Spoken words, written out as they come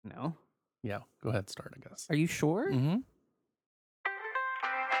Yeah, go ahead, start, I guess. Are you sure? Mm-hmm.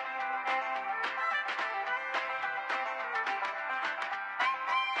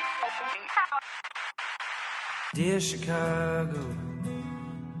 Dear Chicago,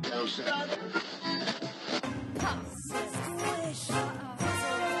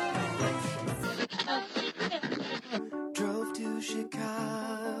 drove to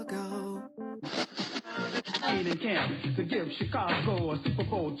Chicago. In camp to give Chicago a Super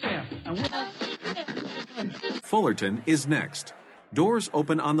Bowl champ. And Fullerton is next. Doors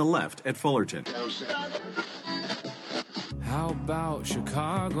open on the left at Fullerton. How about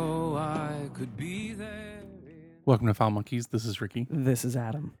Chicago? I could be there. Welcome to Foul Monkeys. This is Ricky. This is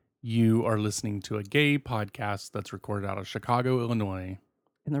Adam You are listening to a gay podcast that's recorded out of Chicago, Illinois.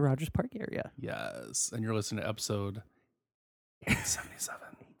 in the Rogers Park area. Yes, and you're listening to episode 877.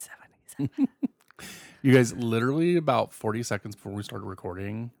 877. You guys, literally about 40 seconds before we started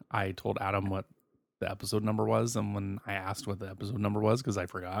recording, I told Adam what the episode number was, and when I asked what the episode number was, because I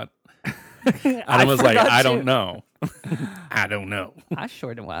forgot, Adam was like, I don't know. I don't know. I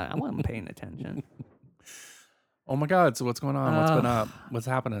sure didn't. I wasn't paying attention. Oh my God, so what's going on? What's been up? What's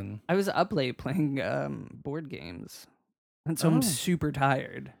happening? I was up late playing board games, and so I'm super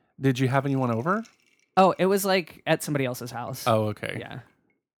tired. Did you have anyone over? Oh, it was like at somebody else's house. Oh, okay. Yeah.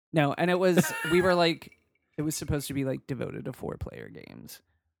 No, and it was, we were like, it was supposed to be like devoted to 4-player games.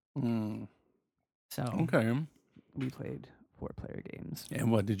 Mm, So okay. we played 4-player games.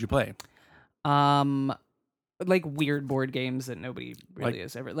 And what did you play? Like weird board games that nobody really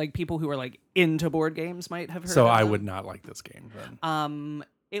has ever, like people who are like into board games might have heard So of I them. would not like this game then.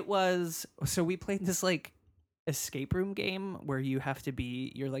 It was, so we played this like escape room game where you have to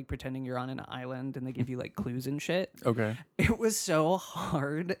be, you're like pretending you're on an island and they give you like clues and shit. Okay. It was so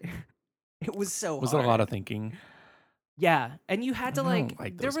hard. It was so Was hard. it a lot of thinking? Yeah, and you had to I don't like,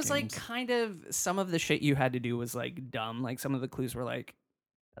 like there those was like games. kind of some of the shit you had to do was like dumb. Like some of the clues were like,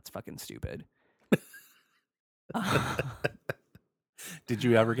 that's fucking stupid. Did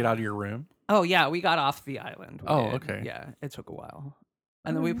you ever get out of your room? Oh yeah, we got off the island. We Oh, did. okay. Yeah, it took a while.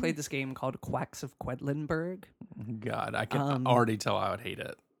 And then we played this game called Quacks of Quedlinburg God, I can already tell I would hate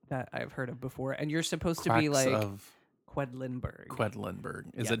it. that I've heard of before. And you're supposed to Quacks be like of Quedlinburg. Quedlinburg.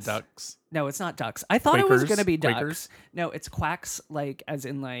 Is it Yes. ducks? No, it's not ducks. I thought it was Quakers? going to be ducks. Quakers? No, it's quacks, like as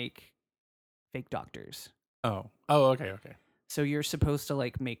in like fake doctors. Oh, okay. So you're supposed to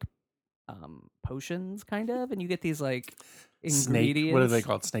like make potions, kind of, and you get these like ingredients. Snake. What are they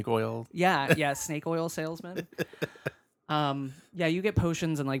called? Snake oil. Yeah, snake oil salesman. Yeah, you get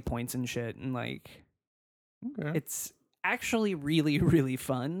potions and like points and shit, and like Okay. it's actually really, really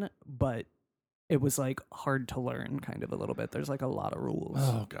fun, but it was like hard to learn kind of a little bit. There's like a lot of rules.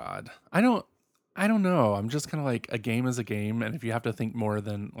 Oh God, I don't know. I'm just kind of like, a game is a game, and if you have to think more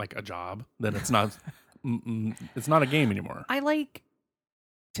than like a job, then it's not. It's not a game anymore. I like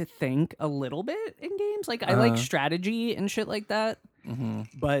to think a little bit in games. Like I like strategy and shit like that. Mm-hmm.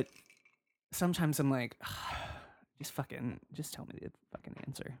 But sometimes I'm like, just tell me the fucking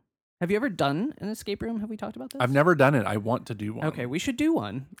answer. Have you ever done an escape room? Have we talked about this? I've never done it. I want to do one. Okay, we should do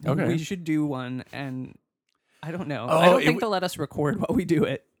one. Okay. We should do one, and I don't know. Oh, I don't it think they'll let us record while we do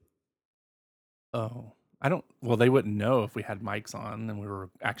it. Oh, I don't. Well, they wouldn't know if we had mics on and we were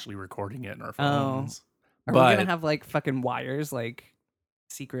actually recording it in our phones. Are But we gonna have like fucking wires, like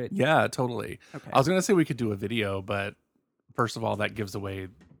secret? yeah, totally. Okay. I was gonna say we could do a video, but first of all, that gives away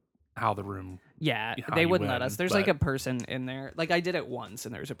how the room. Yeah, how they you wouldn't let win, us. There's like but- a person in there. Like I did it once,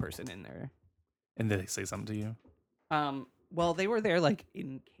 and there's a person in there. And did they say something to you? Well, they were there like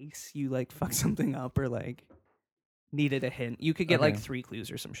in case you like fuck something up or like needed a hint. You could get like Okay. 3 clues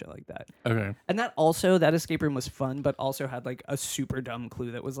or some shit like that. Okay. And that escape room was fun, but also had like a super dumb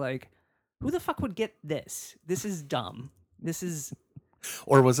clue that was like, who the fuck would get this? This is dumb. This is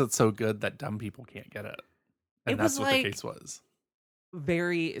Or was it so good that dumb people can't get it? And It that's was what like- the case was.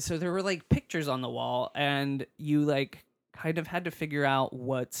 so there were like pictures on the wall, and you like kind of had to figure out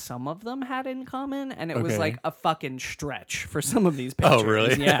what some of them had in common, and it was Okay. like a fucking stretch for some of these pictures. Oh,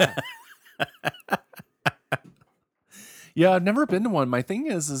 really? Yeah. Yeah, I've never been to one. My thing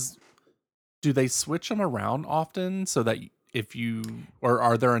is do they switch them around often so that if you, or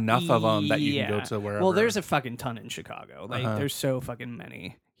are there enough of them that you can go Yeah. to wherever? Well, there's a fucking ton in Chicago. Like, there's so fucking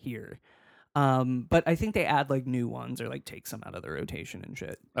many here. But I think they add like new ones or like take some out of the rotation and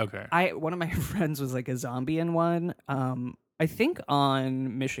shit. Okay. One of my friends was like a zombie in one. I think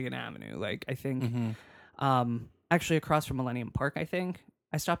on Michigan Avenue. Like I think, Mm-hmm. actually across from Millennium Park. I think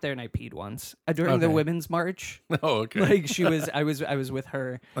I stopped there and I peed once during the Okay. Women's March. Oh, okay. Like I was with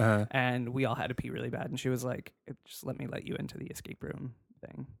her Uh-huh. and we all had to pee really bad, and she was like, "Just let me let you into the escape room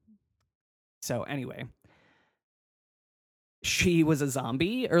thing." So anyway, she was a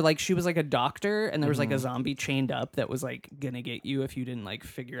zombie, or like she was like a doctor, and there was like a zombie chained up that was like gonna get you if you didn't like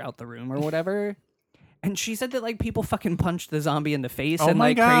figure out the room or whatever. And she said that like people fucking punched the zombie in the face Oh and my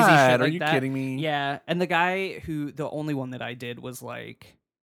like crazy shit God, like are you that. kidding me? Yeah, and the guy the only one that I did was like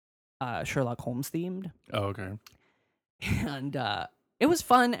Sherlock Holmes themed, Oh, okay. and it was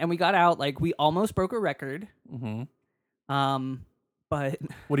fun. And we got out, like we almost broke a record. Mm-hmm. But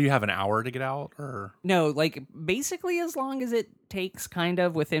What do you have, an hour to get out, or? no, like basically as long as it takes, kind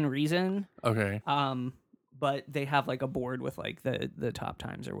of within reason. Okay. But they have like a board with like the top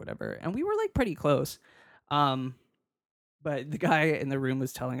times or whatever, and we were like pretty close. But the guy in the room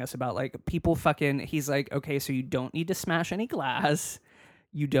was telling us about like people fucking. He's like, okay, so you don't need to smash any glass,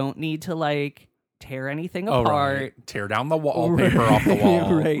 you don't need to like tear anything Oh, apart. right. Tear down the wallpaper off the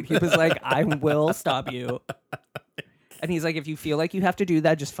wall. Right. He was like, I will stop you. And he's like, if you feel like you have to do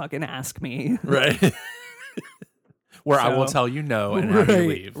that, just fucking ask me. Right. Where I will So- tell you no and have you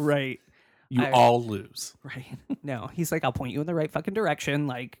leave. Right. You I- all lose. Right. No, he's like, I'll point you in the right fucking direction.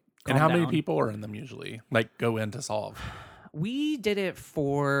 Like, And how many calm down. people are in them usually? Like, go in to solve. We did it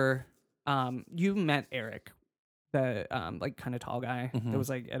for, you met Eric, the like kind of tall guy Mhm. that was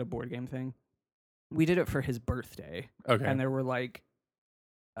like at a board game thing. We did it for his birthday. Okay. And there were like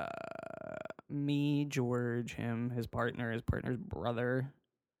me, George, him, his partner's brother,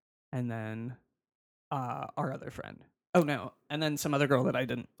 and then our other friend. Oh no, and then some other girl that I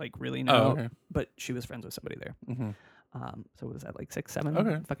didn't like really know, Oh, okay. but she was friends with somebody there. Mm-hmm. So was that like 6, 7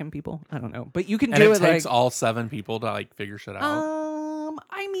 Okay. fucking people? I don't know, but you can And do it it takes like. all 7 people to like figure shit out.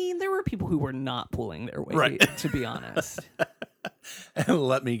 I mean, there were people who were not pulling their weight, Right. to be honest. And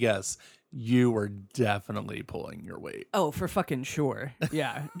let me guess, you were definitely pulling your weight. Oh, for fucking sure.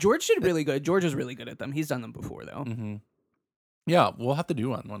 Yeah, George did really good. George is really good at them. He's done them before, though. Mm-hmm. Yeah, we'll have to do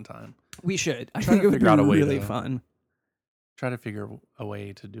one time. We should. I Try think to it would figure be out a way really to- fun. Try to figure a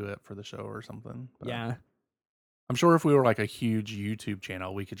way to do it for the show or something. But Yeah. I'm sure if we were like a huge YouTube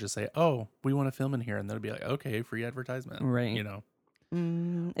channel, we could just say, "Oh, we want to film in here," and they'd be like, "Okay, free advertisement." Right. You know.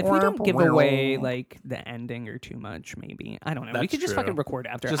 If we don't give away like the ending or too much, maybe I don't know. We That's could just true. fucking record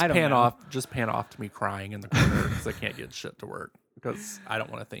after. Just I don't pan know. off. Just pan off to me crying in the corner because I can't get shit to work because I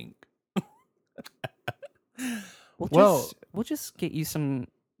don't want to think. Well- We'll just get you some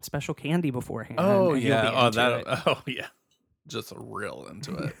special candy beforehand. Oh and you'll yeah. be Oh into that. it. Oh yeah. Just real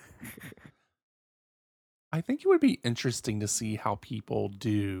into it. I think it would be interesting to see how people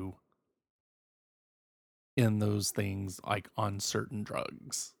do in those things, like on certain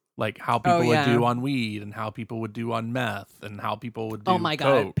drugs, like how people would do yeah. on weed, and how people would do on meth, and how people would do. Oh my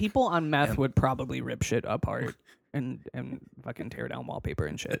god, coke. people on meth And- would probably rip shit apart and fucking tear down wallpaper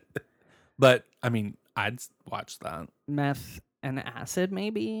and shit. But I mean, I'd watch that. Meth and acid,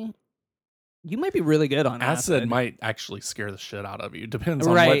 maybe. You might be really good on Acid acid. might actually scare the shit out of you. Depends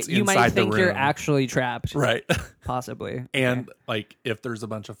on Right, what's you inside might the think room. you're actually trapped. Right. Possibly. And like if there's a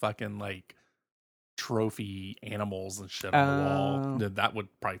bunch of fucking like trophy animals and shit on the wall, Oh. then that would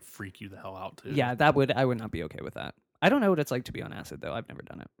probably freak you the hell out too. Yeah, I would not be okay with that. I don't know what it's like to be on acid though. I've never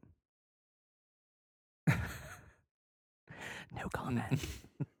done it. No comment.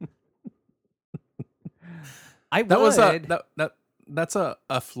 I would. That was that's a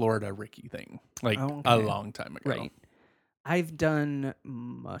Florida Ricky thing. Like Oh, a okay. long time ago. Right. I've done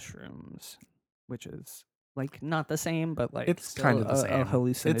mushrooms, which is like not the same, but like It's still kind of the a same.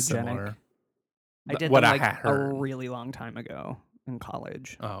 hallucinogenic. It's similar. I did what them I like had a heard. really long time ago in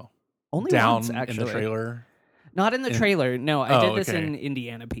college. Oh. Only Down once, actually. in the trailer. Not in the in- trailer. No, I did Oh, this okay. in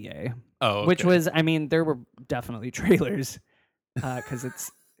Indiana, PA, Oh, which okay. was, I mean, there were definitely trailers because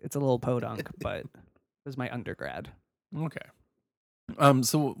it's a little podunk, but it was my undergrad. okay.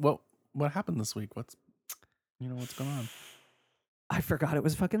 So what happened this week? What's going I forgot it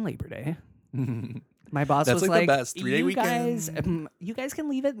was fucking Labor Day. on? My boss That's was like the like, best 3-day you guys, weekend." you guys can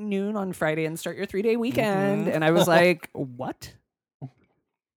leave at noon on Friday and start your 3-day weekend. Mhm. And I was like, what?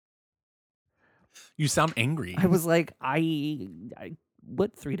 You sound angry. I was like,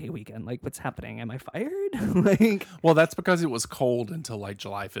 what 3-day weekend? Like, what's happening? Am I fired? Like, Well, that's because it was cold until like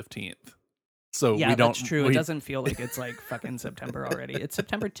July 15th. So yeah, we don't. that's true. It we- doesn't feel like it's like fucking September already. It's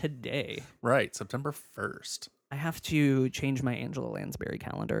September today. Right, September 1st. I have to change my Angela Lansbury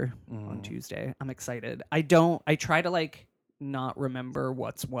calendar on Mm. Tuesday. I'm excited. I try to like not remember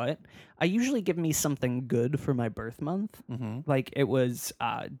what's what. I usually give me something good for my birth month. Mm-hmm. Like it was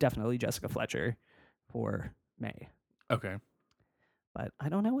definitely Jessica Fletcher for May, Okay. but I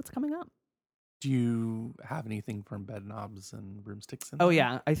don't know what's coming up. Do you have anything from Bed Knobs and Broomsticks? In Oh there?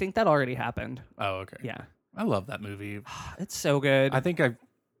 yeah, I think that already happened. Oh, okay. Yeah, I love that movie. it's so good. I think I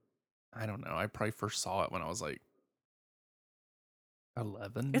I don't know. I probably first saw it when I was like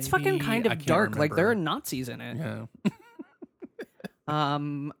 11. It's maybe? fucking kind I of can't dark. Like there are remember. Nazis in it. Yeah.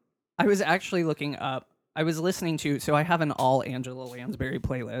 I was actually looking up. I was listening to. So I have an all Angela Lansbury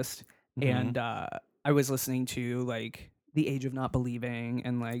playlist, and I was listening to like The Age of Not Believing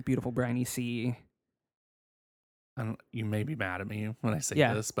and like Beautiful Briny Sea. You may be mad at me when I say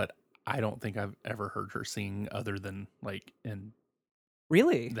Yeah. this, but I don't think I've ever heard her sing other than like in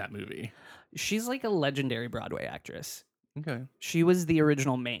Really? that movie. She's like a legendary Broadway actress. Okay. She was the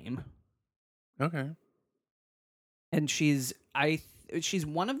original Mame, Okay. and she's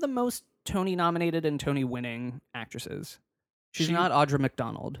one of the most Tony nominated and Tony winning actresses. She's She- not Audra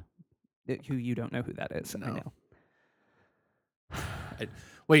McDonald, who you don't know who that is. I No. know.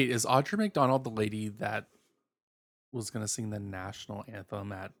 Wait, is Audra McDonald the lady that was going to sing the national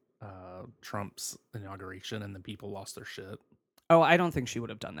anthem at Trump's inauguration and the people lost their shit? Oh, I don't think she would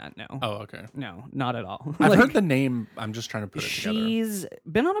have done that. No. Oh, okay. No, not at all. I've Like, heard the name. I'm just trying to put it together. she's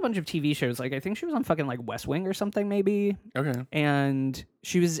been on a bunch of TV shows. Like I think she was on fucking like West Wing or something maybe. Okay. And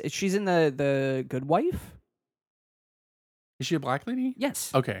she's in the Good Wife. Is she a black lady?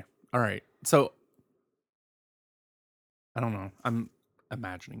 Yes. Okay. All right. So I don't know. I'm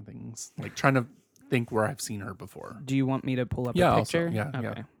imagining things, like trying to think where I've seen her before. Do you want me to pull up Yeah, a also, picture? yeah, yeah.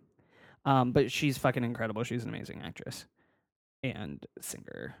 Okay. But she's fucking incredible. She's an amazing actress and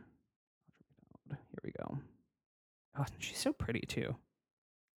singer. Here we go. Oh, she's so pretty too.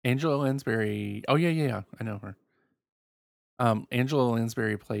 Angela Lansbury. Oh yeah. I know her. Angela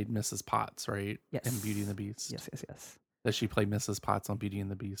Lansbury played Mrs. Potts, right? Yes. In Beauty and the Beast. Yes. Does she play Mrs. Potts on Beauty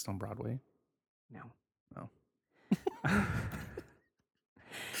and the Beast on Broadway? No. No.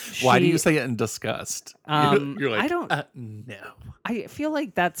 Why do you She- say it in disgust? You're like, I don't. no. I feel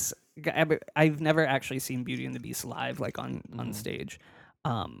like that's. I've never actually seen Beauty and the Beast live, like on Mhm. stage.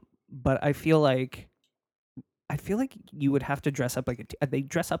 But I feel like you would have to dress up like they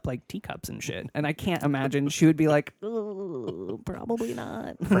dress up like teacups and shit, and I can't imagine she would be like, "Ugh, probably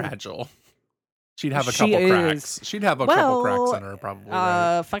not. Fragile. She'd have a She couple is. cracks. She'd have a couple cracks Well, in her, probably.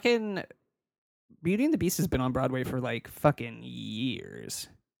 Right? Fucking Beauty and the Beast has been on Broadway for like fucking years.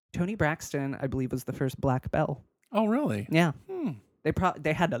 Tony Braxton, I believe, was the first Black Belle. Oh, really? Yeah. Hmm.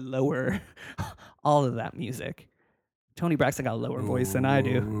 They had to lower all of that music. Tony Braxton got a lower voice than I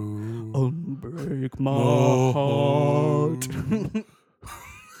do. Unbreak my heart.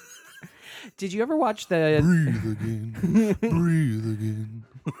 Did you ever watch the Breathe again. Breathe again.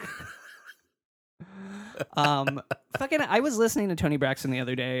 fucking I was listening to Tony Braxton the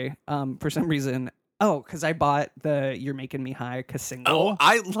other day for some reason. Oh, because I bought the You're Making Me High single. Oh,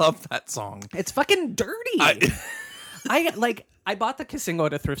 I love that song. It's fucking dirty. I bought the Kasingo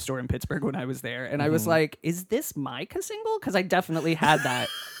at a thrift store in Pittsburgh when I was there, and I was like, "Is this my Kasingo?" Because I definitely had that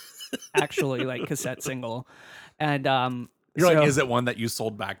actually like cassette single, and You're so- like, is it one that you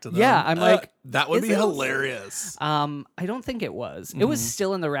sold back to them? Yeah, I'm like, that would is be it? hilarious. I don't think it was. It was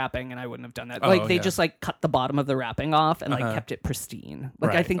still in the wrapping, and I wouldn't have done that. Oh, Like they yeah. just like cut the bottom of the wrapping off and like Uh-huh. kept it pristine.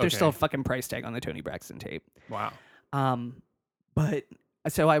 Like I Right, think there's still a okay. fucking price tag on the Tony Braxton tape. Wow. But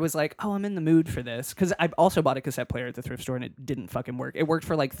so I was like, oh, I'm in the mood for this because I also bought a cassette player at the thrift store and it didn't fucking work. It worked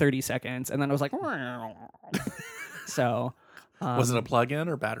for like 30 seconds, and then I was like, so Was it a plug-in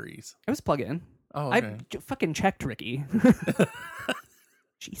or batteries? it was plug in. Oh, I okay. fucking checked, Ricky.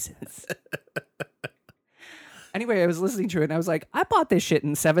 Jesus. Anyway, I was listening to it and I was like, I bought this shit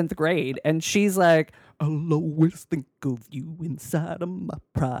in 7th grade. And she's like, I'll always think of you inside of my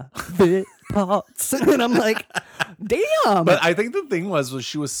private parts. And I'm like, damn. But I think the thing was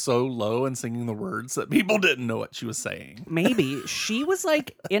she was so low and singing the words that people didn't know what she was saying. Maybe she was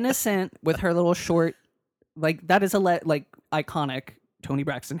like innocent with her little short, like that is a like iconic Tony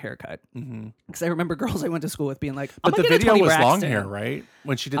Braxton haircut. Because I remember girls I went to school with being like, I'm But gonna the get a video Tony was long Braxton. hair, right?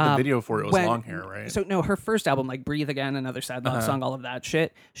 When she did the video for it, was when- long hair, right? So no, her first album, like Breathe Again, Another Sad Love Song, all of that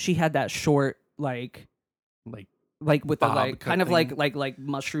shit. She had that short, like with the bob like cut kind of thing. like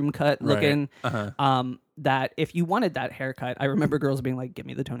mushroom cut Right. looking. Uh-huh. That if you wanted that haircut, I remember girls being like, "Give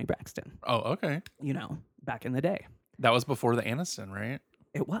me the Tony Braxton." Oh, okay. You know, back in the day, That was before the Aniston, right?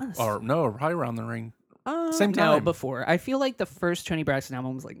 it was. Or no, probably around the ring. same No, time. before. I feel like the first Tony Braxton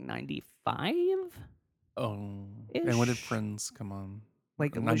album was like 95. Oh, and when did Ish. Friends come on?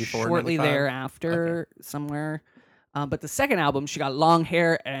 Like it was 94, shortly 95? thereafter, somewhere. But the second album, she got long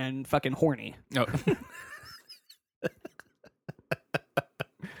hair and fucking horny. Oh.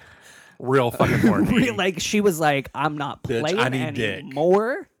 Real fucking horny. Like she was like, I'm not Bitch, playing I need dick.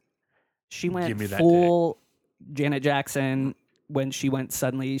 anymore. She went Give me that full Janet Jackson when she went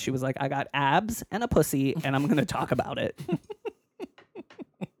suddenly. She was like, I got abs and a pussy, and I'm gonna talk about it.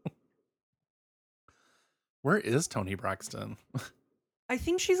 Where is Toni Braxton? I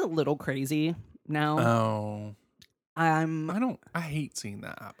think she's a little crazy now. Oh, I'm I hate seeing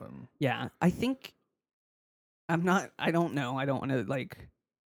that happen. Yeah, I think I don't know. I don't want to like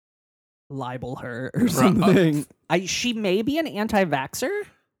libel her or something. She may be an anti-vaxxer.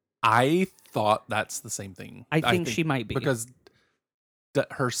 I thought that's the same thing. I think she might be. Because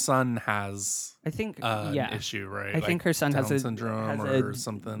her son has I think an issue, right? I think her son Down has a syndrome has or a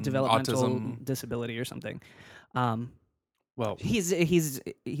something, developmental autism. disability or something. Well, He's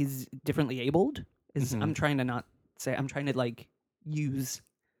differently abled. Mhm. I'm trying to like use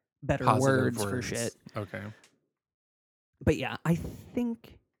better positive words for shit. Okay. But yeah, I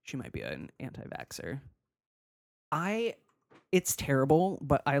think she might be an anti-vaxxer. It's terrible,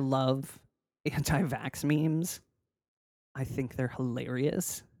 but I love anti-vax memes. I think they're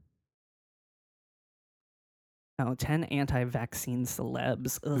hilarious. Oh, 10 anti-vaccine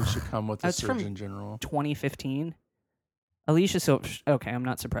celebs. Who Ugh. should come with the That's from Surgeon General? 2015. Alicia Silverstone. Okay, I'm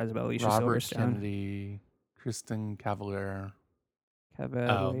not surprised about Alicia Robert Silverstone. Kennedy, Kristen Cavalier,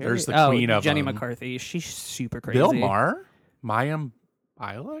 Cavalier. there's the queen of Jenny them. McCarthy. She's super crazy. Bill Maher, Mayim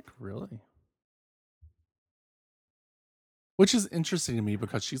Bialik, really? Which is interesting to me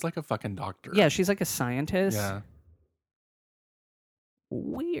because she's like a fucking doctor. Yeah, she's like a scientist. Yeah.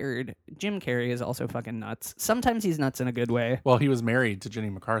 Weird. Jim Carrey is also fucking nuts. Sometimes he's nuts in a good way. Well, he was married to Jenny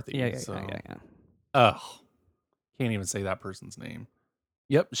McCarthy. Yeah. Ugh. Can't even say that person's name.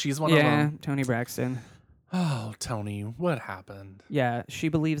 Yep, she's one of Yeah, them. Toni Braxton. Oh, Tony, what happened? Yeah, she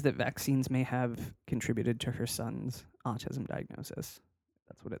believes that vaccines may have contributed to her son's autism diagnosis.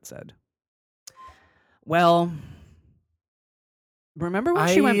 That's what it said. Well, remember when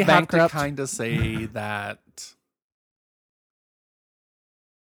she went I have bankrupt? to kind of say that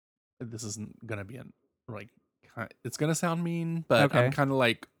this isn't gonna be it's gonna sound mean, but Okay. I'm kind of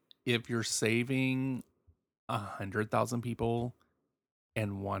like, if you're saving 100,000 people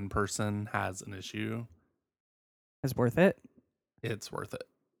and one person has an issue, Is worth it? it's worth it.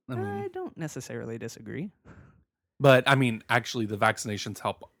 I don't necessarily disagree. But I mean, actually, the vaccinations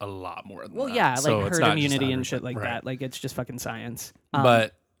help a lot more than Well, that. yeah, So like it's herd not just immunity and shit 100%, like right. that. Like it's just fucking science.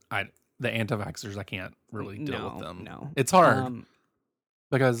 But the anti-vaxxers, I can't really deal with them. No, It's hard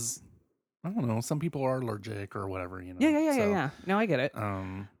because I don't know. Some people are allergic or whatever. You know. Yeah. No, I get it.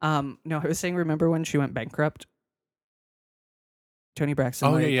 No, I was saying, remember when she went bankrupt? Toni Braxton.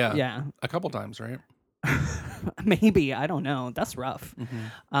 Oh, like, yeah. A couple times, right? Maybe, I don't know. That's rough.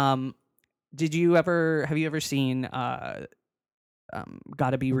 Mm-hmm. Have you ever seen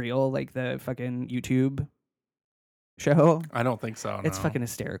Gotta Be Real, like the fucking YouTube show? I don't think so. It's no. fucking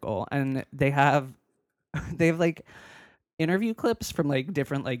hysterical. And they have like interview clips from like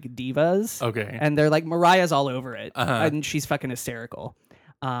different like divas. Okay. And they're like, Mariah's all over it. Uh-huh. And she's fucking hysterical.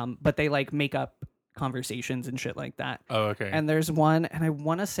 But they like make up conversations and shit like that. Oh, okay. And there's one, and I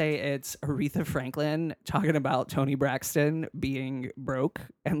want to say it's Aretha Franklin talking about Toni Braxton being broke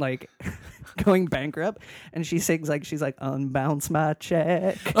and like going bankrupt. And she sings like, she's like, unbounce my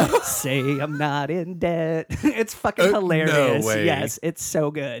check, say I'm not in debt. It's fucking hilarious. No way. Yes, it's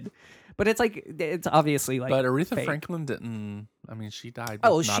so good. But it's like, it's obviously like, but Aretha fake. Franklin didn't. I mean, she died. With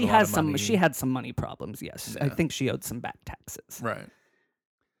Oh, not she a lot has of some. money. She had some money problems. Yes, I Yeah. think she owed some back taxes. Right.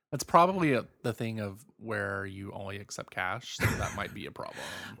 That's probably the thing of where you only accept cash, so that might be a problem.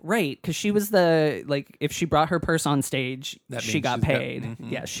 Right, because she was the like, if she brought her purse on stage, That she means got she's got- paid.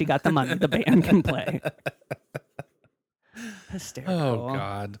 mhm. Yeah, she got the money. The band can play. Hysterical. Oh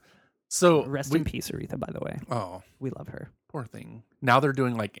God. So Rest in peace, Aretha. By the way, Oh, we love her. poor thing. Now they're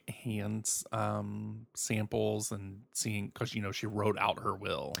doing like hands samples and seeing, because she wrote out her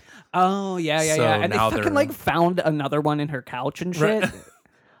will. Oh yeah. So And they now fucking they're- like found another one in her couch and shit. Right.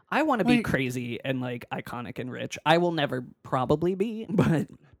 I want to be Like- crazy and like iconic and rich. I will never probably be, but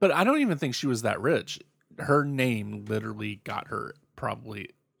But I don't even think she was that rich. Her name literally got her probably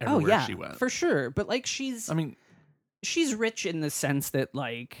everywhere oh yeah, she went. for sure. But like she's rich in the sense that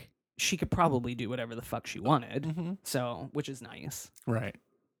like she could probably do whatever the fuck she wanted. Mhm. So, which is nice. Right.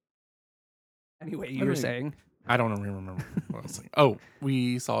 Anyway, you were saying, I don't even remember what I was saying. Oh,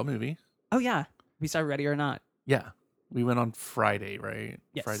 we saw a movie. oh yeah, we saw Ready or Not. Yeah. We went on Friday, right?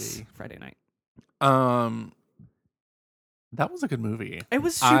 Yes, Friday. Friday night. That was a good movie. It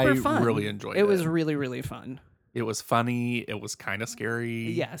was super fun. really enjoyed it. It was really, really fun. It was funny. It was kind of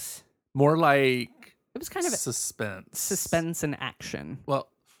scary. Yes, More like it was kind of suspense. and action. Well,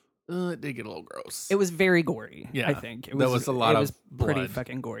 it did get a little gross. It was very gory. Yeah, I think there was a lot It was of pretty blood.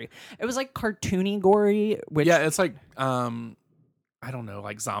 fucking gory. It was like cartoony gory, which yeah, it's like I don't know,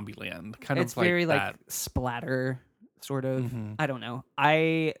 like Zombieland, kind it's of like very that. like splatter sort of. Mhm. I don't know.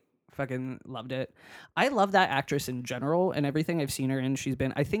 I fucking loved it. I love that actress in general, and everything I've seen her in,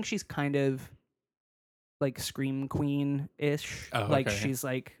 I think she's kind of like Scream Queen-ish. Oh, Like okay. she's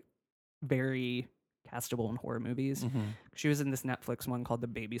like very castable in horror movies. Mm-hmm. She was in this Netflix one called The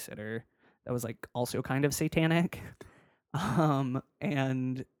Babysitter that was like also kind of satanic.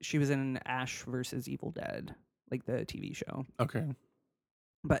 And she was in Ash versus Evil Dead, like the TV show. Okay.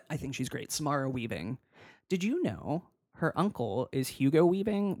 But I think she's great. Samara Weaving. Did you know her uncle is Hugo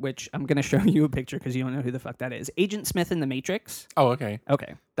Weaving, which I'm going to show you a picture because you don't know who the fuck that is. Agent Smith in The Matrix. Oh, okay.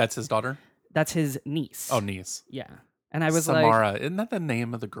 Okay. That's his daughter? That's his niece. Oh, niece. Yeah. And I was like, Samara. Isn't that the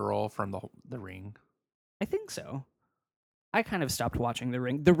name of the girl from the Ring? I think so. I kind of stopped watching The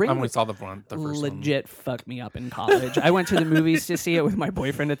Ring. The Ring I only was saw the first one. legit fucked me up in college. I went to the movies to see it with my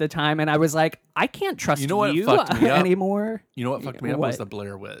boyfriend at the time, and I was like, I can't trust You know what fucked me up? anymore. You know what fucked me up What? was the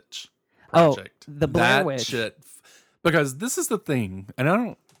Blair Witch Oh, project. the Blair that Witch. Shit, because this is the thing,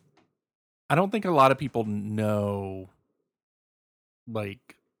 and I don't think a lot of people know,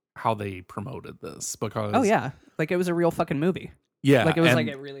 like, how they promoted this. Because Oh yeah, like it was a real fucking movie. yeah, Like it was and- like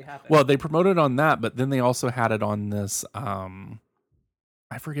it really happened. Well, they promoted on that, but then they also had it on this.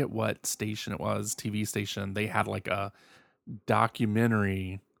 I forget what station it was, TV station. They had like a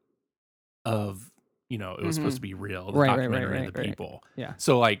documentary of, it was supposed to be real, the Right, documentary right, of the right. people. Yeah.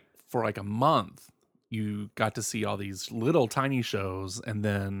 So like for like a month, you got to see all these little tiny shows, and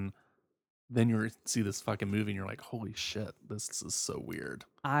then you see this fucking movie, and you're like, holy shit, this is so weird.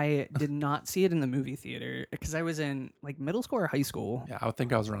 I did not see it in the movie theater because I was in like middle school or high school. Yeah, I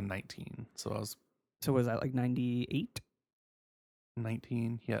think I was around 19, so I was So was that like 98?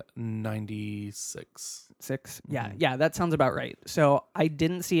 19, yeah, 96. 6? Mhm. Yeah, that sounds about right. So I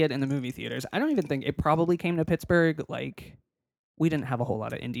didn't see it in the movie theaters. I don't even think it probably came to Pittsburgh. Like, we didn't have a whole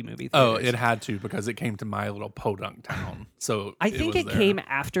lot of indie movie theaters. Oh, it had to, because it came to my little podunk town. So I think was it there. came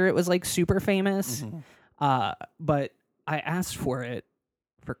after it was like super famous. Mhm. But I asked for it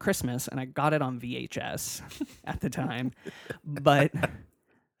for Christmas and I got it on VHS at the time. But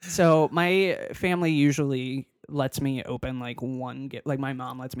so my family usually lets me open like one gift. Like my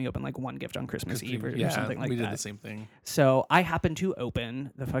mom lets me open like one gift on Christmas Eve or something like we that. did the same thing. So I happened to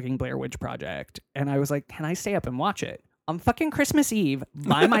open the fucking Blair Witch Project and I was like, can I stay up and watch it? On fucking Christmas Eve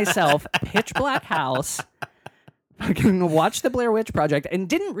by myself, pitch black house, fucking watch the Blair Witch Project and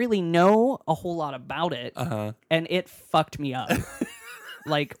didn't really know a whole lot about it. Uh-huh. And it fucked me up.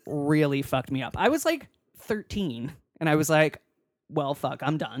 Like, really fucked me up. I was like 13 and I was like, well, fuck,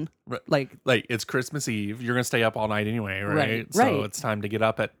 I'm done. Right. Like, It's Christmas Eve. You're going to stay up all night anyway, right? Right, So right. it's time to get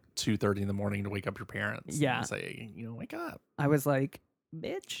up at 2:30 in the morning to wake up your parents. Yeah. And say, wake up. I was like,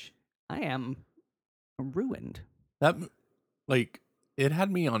 bitch, I am ruined. That, it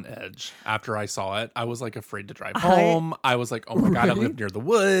had me on edge after I saw it. I was like afraid to drive I- home. I was like, oh my God, I Right? live near the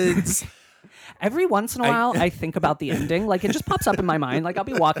woods. Every once in a while, I think about the ending. Like, it just pops up in my mind. Like, I'll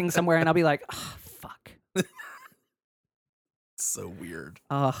be walking somewhere and I'll be like, oh, fuck. So weird.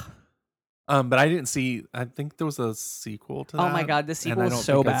 Ugh. But I didn't see. I think there was a sequel to that. Oh my god, the and sequel I is don't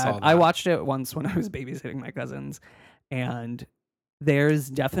so think I saw bad. I that. watched it once when I was babysitting my cousins, and there's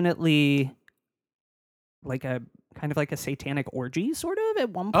definitely like a kind of like a satanic orgy sort of at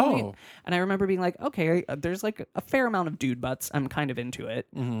one point. Oh, And I remember being like, okay, there's like a fair amount of dude butts. I'm kind of into it.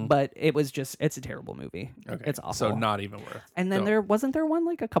 mhm. But it's a terrible movie. Okay. It's awful. So not even worth. And then go. there wasn't there one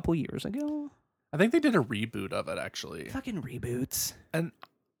like a couple years ago? I think they did a reboot of it actually, Fucking reboots. and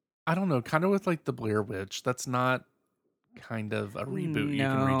I don't know, kind of with like the Blair Witch. That's not kind of a reboot. You can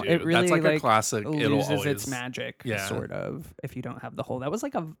No, redo. it really, That's like a like, classic. It'll Loses always. its magic, yeah. sort of, if you don't have the whole. That was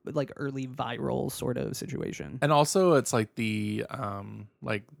like a like early viral sort of situation. And also, it's like the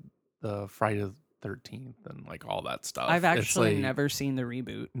Friday the 13th and like all that stuff. I've It's actually like never seen the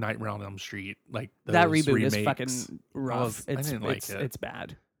reboot. Nightmare on Elm Street. Like That those reboot is remakes. fucking rough. I didn't like it's, it. it's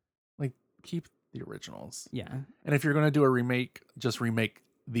bad. Like keep the originals. Yeah. And if you're gonna do a remake, just remake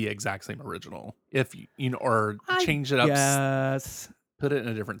the exact same original. If or I change it up, Yes. put it in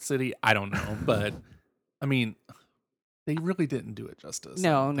a different city. I don't know, but I mean, they really didn't do it justice. I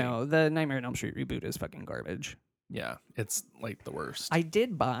No, don't think. no. The Nightmare on Elm Street reboot is fucking garbage. Yeah, it's like the worst. I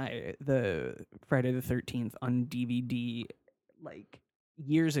did buy the Friday the 13th on DVD like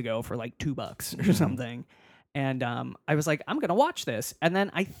years ago for like $2 or Mhm. something. And I was like, I'm going to watch this. And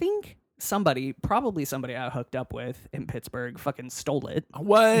then I think probably somebody I hooked up with in Pittsburgh fucking stole it.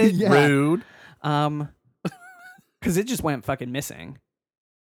 What? Yeah. Rude. Cuz it just went fucking missing.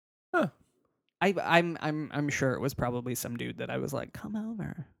 Huh. I'm sure it was probably some dude that I was like, "Come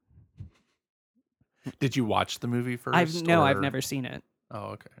over." Did you watch the movie first? I've or- never seen it.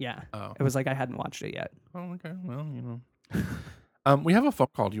 Oh, okay. Yeah. Oh, It was like I hadn't watched it yet. okay. Well, We have a phone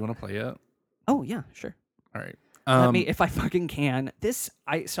call. Do you want to play it? Oh yeah, sure. All right. Let me, if I fucking can.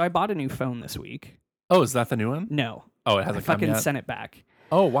 So I bought a new phone this week. Oh, is that the new one? No. Oh, it I hasn't come fucking yet. sent it back.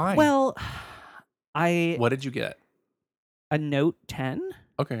 Oh, why? Well, what did you get? a Note 10.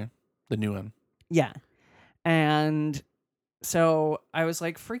 Okay, the new one. Yeah. And so I was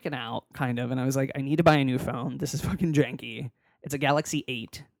like freaking out kind of, and I was like, I need to buy a new phone. This is fucking janky. It's a Galaxy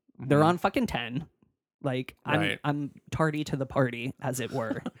 8. They're Mhm. on fucking 10. Like Right. I'm tardy to the party, as it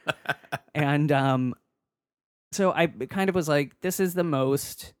were. And so I kind of was like, this is the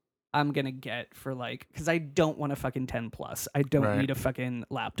most I'm gonna get for like, because I don't want a fucking 10 plus. I don't Right. need a fucking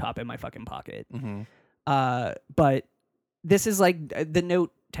laptop in my fucking pocket. Mm-hmm. But this is like the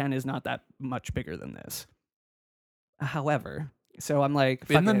Note 10 is not that much bigger than this. However, so I'm like,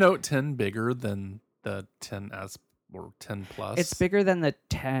 In fuck the it. Note 10 bigger than the 10s or 10 plus? It's bigger than the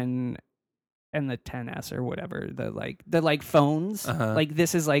 10 and the 10s or whatever. The like phones. Uh-huh. Like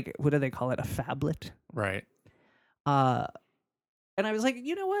this is like, what do they call it? A phablet. Right. And I was like,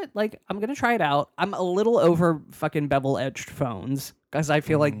 you know what? Like, I'm gonna try it out. I'm a little over fucking bevel edged phones because I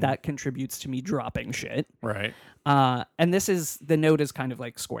feel like that contributes to me dropping shit. Right. And the Note is kind of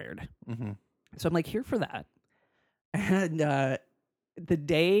like squared. Mm-hmm. So I'm like, here for that. And the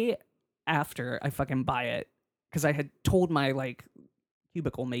day after I fucking buy it, because I had told my like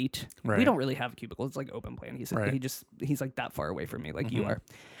cubicle mate, we Right. don't really have a cubicle. It's like open plan. He said Right. he's like that far away from me, like you Mhm. are.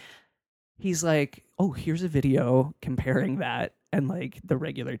 He's like, oh, here's a video comparing that and like the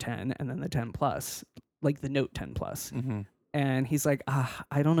regular 10 and then the 10 plus, like the Note 10 plus. Mm-hmm. And he's like,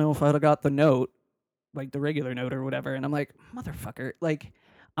 I don't know if I'd have got the Note, like the regular Note or whatever. And I'm like, motherfucker, like,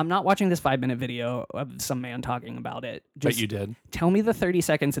 I'm not watching this 5-minute video of some man talking about it. But Just you did. tell me the 30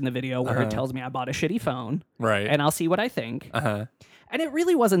 seconds in the video where Uh-huh. it tells me I bought a shitty phone Right. and I'll see what I think. Uh-huh. And it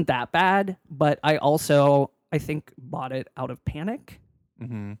really wasn't that bad, but I think bought it out of panic.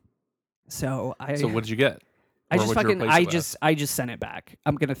 Mm-hmm. So So what did you get? I Or just what'd you fucking replace it with? I just sent it back.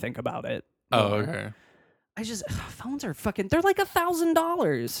 I'm gonna think about it. Oh, more. okay. Phones are fucking, they're like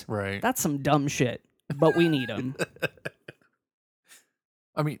 $1,000. Right. That's some dumb shit, but we need them.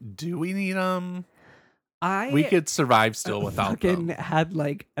 I mean, do we need them? I We could survive still without fucking them. had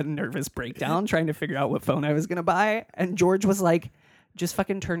like a nervous breakdown trying to figure out what phone I was gonna buy, and George was like, "Just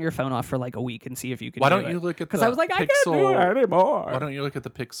fucking turn your phone off for like a week and see if you can." Why do don't it." you look at the Because I was like, Pixel? I can't do it anymore. Why don't you look at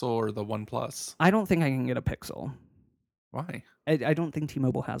the Pixel or the OnePlus? I don't think I can get a Pixel. Why? I don't think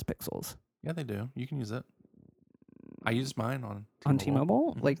T-Mobile has Pixels Yeah, they do. You can use it. I used mine on on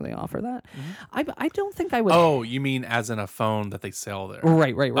T-Mobile. Mhm. Like they offer that. Mhm. I don't think I would. Oh, you mean as in a phone that they sell there?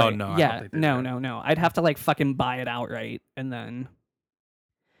 Right. Oh, no, I don't Yeah. think they No. do. I'd have to like fucking buy it outright and then.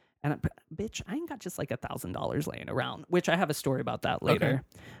 And bitch, I ain't got just like $1,000 laying around, which I have a story about that later.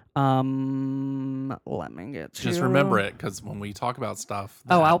 Let me get to. Just remember it, because when we talk about stuff.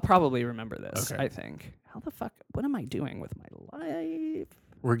 Oh, that- I'll probably remember this. Okay. I think. How the fuck? What am I doing with my life?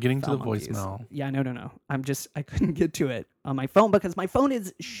 We're getting to the Foul monkeys. voicemail. Yeah, no. I couldn't get to it on my phone because my phone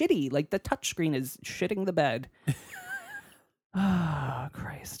is shitty. Like the touchscreen is shitting the bed. Ah,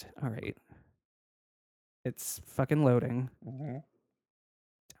 Christ. All right. It's fucking loading. And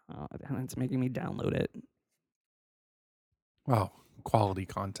it's making me download it. Wow, quality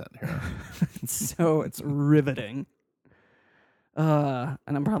content here. It's riveting. And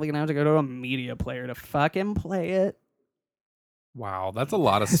I'm probably gonna have to go to a media player to fucking play it. Wow, that's a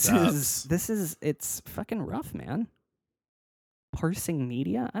lot of steps. It's fucking rough, man. Parsing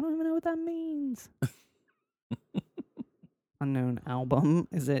media? I don't even know what that means. Unknown album.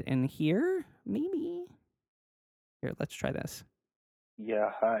 Is it in here? Maybe. Here, let's try this.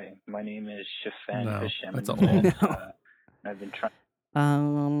 Yeah, hi. My name is Shafan No, Hashem. that's and, old. No. I've been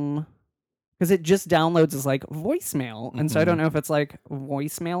trying. Because it just downloads as like voicemail, and so I Mhm. don't know if it's like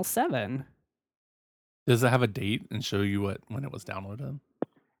voicemail 7. Does it have a date and show you when it was downloaded?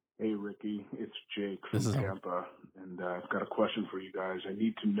 Hey, Ricky, it's Jake from This is Tampa, and I've got a question for you guys. I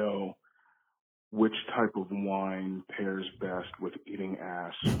need to know which type of wine pairs best with eating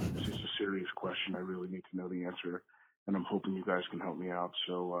ass. This is a serious question. I really need to know the answer, and I'm hoping you guys can help me out.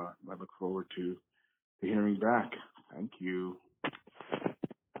 So I look forward to hearing back. Thank you.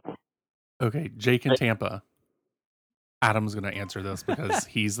 Okay, Jake in Tampa. Adam's going to answer this because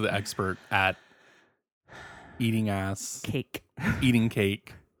he's the expert at eating ass, Cake. eating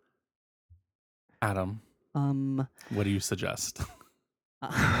cake. Adam, Um, what do you suggest?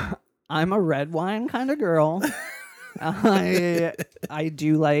 I'm a red wine kind of girl. I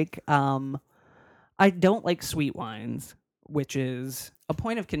do like I don't like sweet wines, which is a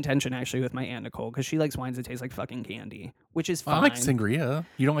point of contention actually with my Aunt Nicole because she likes wines that taste like fucking candy, which is fine. I like sangria.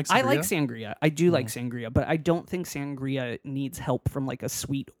 You don't like sangria? I like sangria. I do like sangria, but I don't think sangria needs help from like a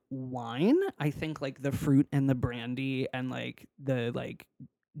sweet wine. I think like the fruit and the brandy and like the like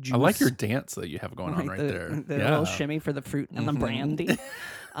juice. I like your dance that you have going on right there. The little shimmy for the fruit and the brandy.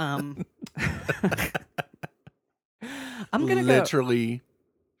 I'm gonna literally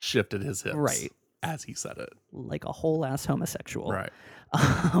shifted his hips as he said it, like a whole ass homosexual. Right.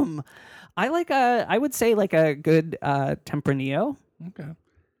 I would say like a good Tempranillo. Okay.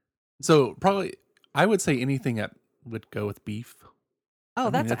 So probably I would say anything that would go with beef. Oh,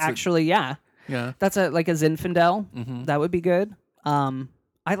 that's actually yeah. That's like a Zinfandel. Mm-hmm. That would be good.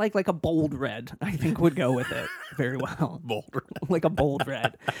 I like a bold red. I think would go with it very well. Bold, like a bold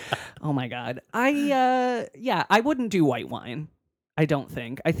red. Oh my god. I wouldn't do white wine. I don't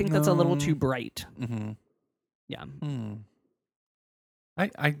think. I think that's a little too bright. Mm-hmm. Yeah.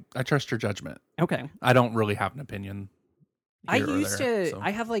 I trust your judgment. Okay. I don't really have an opinion. I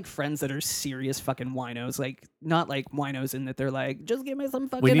have like friends that are serious fucking winos, like not like winos in that they're like, just give me some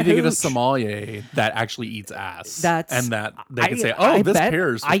fucking. We need to get a hooch. sommelier that actually eats ass. And that they can say, "Oh, this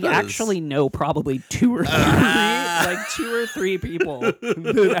pairs." I actually know probably two or three people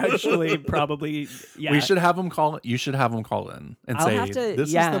that actually probably. Yeah, we should have them call. You should have them call in and "This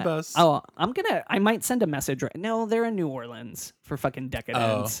is the best." Oh, I might send a message. No, they're in New Orleans for fucking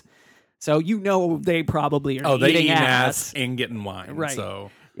decadence. Oh. So they probably are eating eating ass and getting wine. Right. So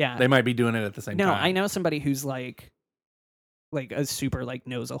yeah, they might be doing it at the same time. No, I know somebody who's like a super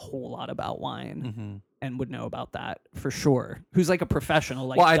knows a whole lot about wine and would know about that for sure. Who's like a professional.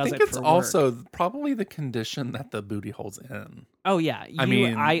 Like, well, I does think it it's for also work. Probably the condition that the booty hole's in. Oh yeah,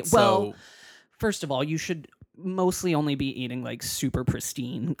 first of all, you should mostly only be eating like super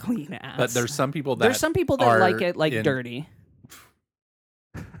pristine, clean ass. But there's some people that like it like dirty.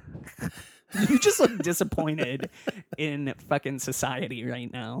 You just look disappointed in fucking society right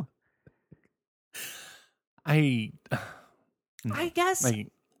now. I guess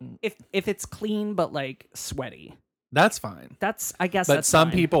if it's clean but like sweaty, that's fine. But some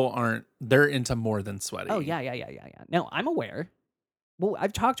fine. people aren't. They're into more than sweaty. Oh yeah. No, I'm aware. Well,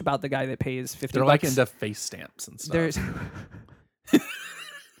 I've talked about the guy that pays $50. They're like into face stamps and stuff. There's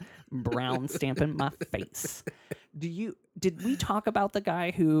brown stamping my face. Did we talk about the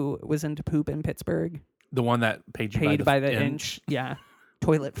guy who was into poop in Pittsburgh? The one that paid by the inch? Yeah.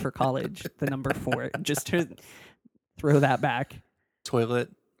 Toilet for college, the number 4. Just to throw that back. Toilet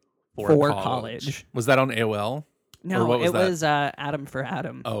for college. Was that on AOL? No, was Adam for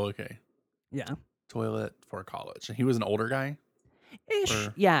Adam. Oh, okay. Yeah. Toilet for college. And he was an older guy? Ish.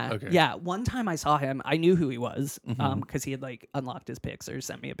 Yeah. Okay. Yeah. One time I saw him, I knew who he was because he had like unlocked his pics or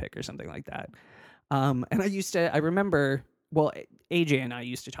sent me a pic or something like that. And I remember, well, AJ and I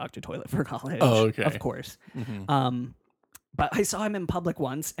used to talk to Toilet for College. Oh, okay. Of course. But I saw him in public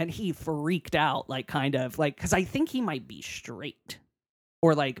once and he freaked out, like kind of like, because I think he might be straight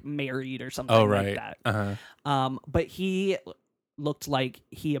or like married or something like that. Uh-huh. But he looked like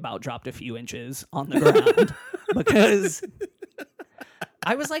he about dropped a few inches on the ground because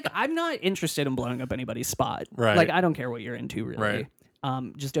I was like, I'm not interested in blowing up anybody's spot. Right. Like, I don't care what you're into, really.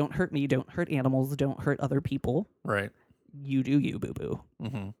 Right. Just don't hurt me. Don't hurt animals. Don't hurt other people. Right. You do you, boo boo.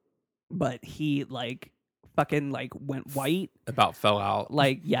 But he like fucking like went white. About fell out.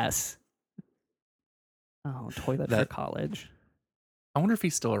 Like, yes. Oh, Toilet for College. I wonder if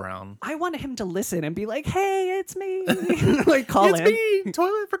he's still around. I want him to listen and be like, "Hey, it's me." Like, call it's him. Me,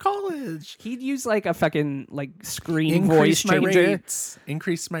 Toilet for College. He'd use like a fucking like screen voice changer.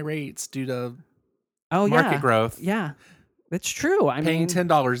 Increase my rates due to market growth. Yeah, it's true. I paying mean,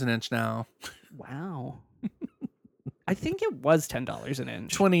 $10 an inch now. Wow. I think it was $10 an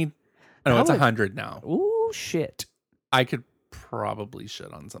inch. 20. No, it's 100 now. Ooh, shit. I could probably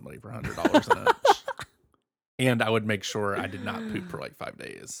shit on somebody for $100 an inch. And I would make sure I did not poop for like 5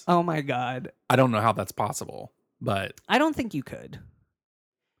 days. Oh my God. I don't know how that's possible, but I don't think you could.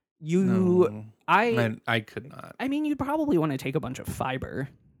 I could not. I mean, you'd probably want to take a bunch of fiber.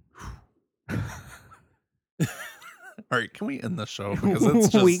 All right, can we end the show? Because it's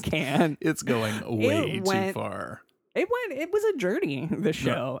just, we can. It's going way too far. It was a journey, this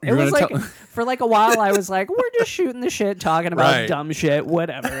show. It was like, for like a while, I was like, we're just shooting the shit, talking about dumb shit,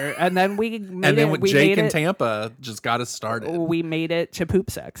 whatever. And then Jake in Tampa just got us started. We made it to poop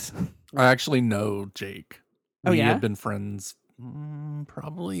sex. I actually know Jake. Oh, we yeah? have been friends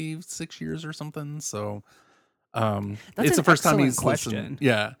probably 6 years or something. So it's the first time he's listened.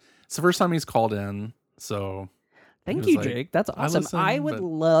 Yeah. It's the first time he's called in. So thank you, Jake. That's awesome. I would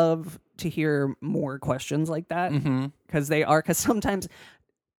love to hear more questions like that Mm-hmm. because sometimes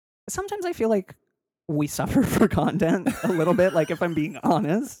I feel like we suffer for content a little bit. Like if I'm being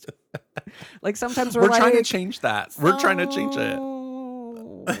honest, like sometimes We're like, trying to change that. We're trying to change it.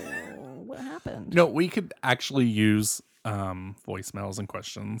 What happened? No, we could actually use voicemails and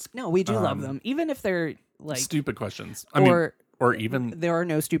questions. No, we do love them, even if they're like Stupid questions. I mean, or even there are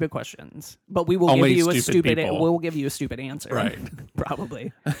no stupid questions, but we will Only give you a stupid stupid. people. We'll give you a stupid answer, Right.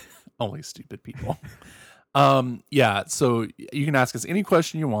 Probably. only stupid people. Yeah, so you can ask us any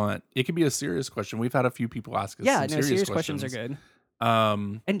question you want. It could be a serious question. We've had a few people ask us Yeah, some no, serious serious questions are good.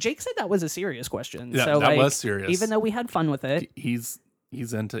 Um, And Jake said that was a serious question. Yeah, so that like, was serious. Even though we had fun with it, he's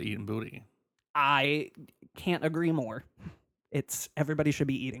into eating booty. I can't agree more. It's everybody should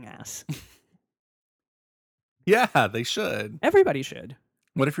be eating ass. Yeah, they should. Everybody should.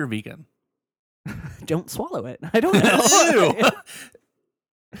 What if you're vegan? Don't swallow it. I don't know. Ew.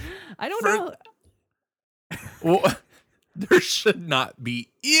 I don't For- know. Well, there should not be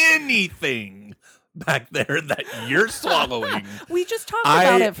anything back there that you're swallowing. We just talked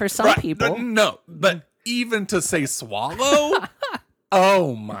about it for some right, people. No, but even to say swallow,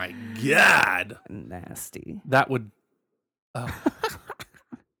 oh my God. Nasty. That would. Oh,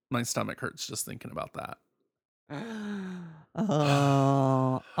 my stomach hurts just thinking about that.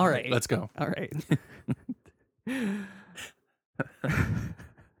 Oh, all right. Let's go. All right.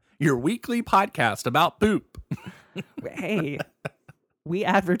 Your weekly podcast about poop. Hey, we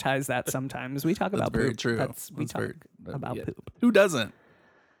advertise that sometimes. We talk That's about very poop. true. We That's talk very- about yeah. poop. Who doesn't?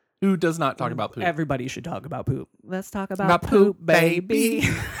 Who does not talk about poop? Everybody should talk about poop. Let's talk about, About poop, poop, baby. baby.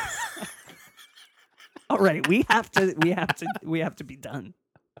 All right, we have to be done.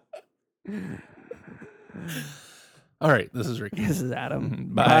 All right, this is Ricky. This is Adam.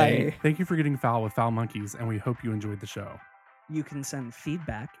 Bye. Thank you for getting foul with Foul Monkeys, and we hope you enjoyed the show. You can send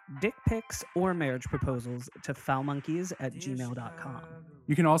feedback, dick pics, or marriage proposals to foulmonkeys@gmail.com.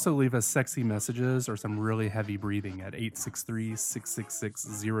 You can also leave us sexy messages or some really heavy breathing at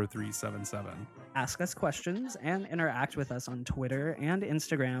 863-666-0377. Ask us questions and interact with us on Twitter and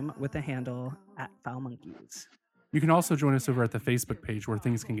Instagram with the handle @foulmonkeys. You can also join us over at the Facebook page where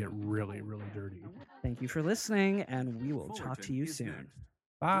things can get really, really dirty. Thank you for listening, and we will talk to you soon.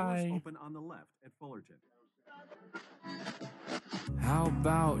 Bye. Doors open on the left at Fullerton. How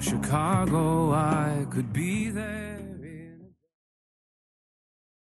about Chicago? I could be there.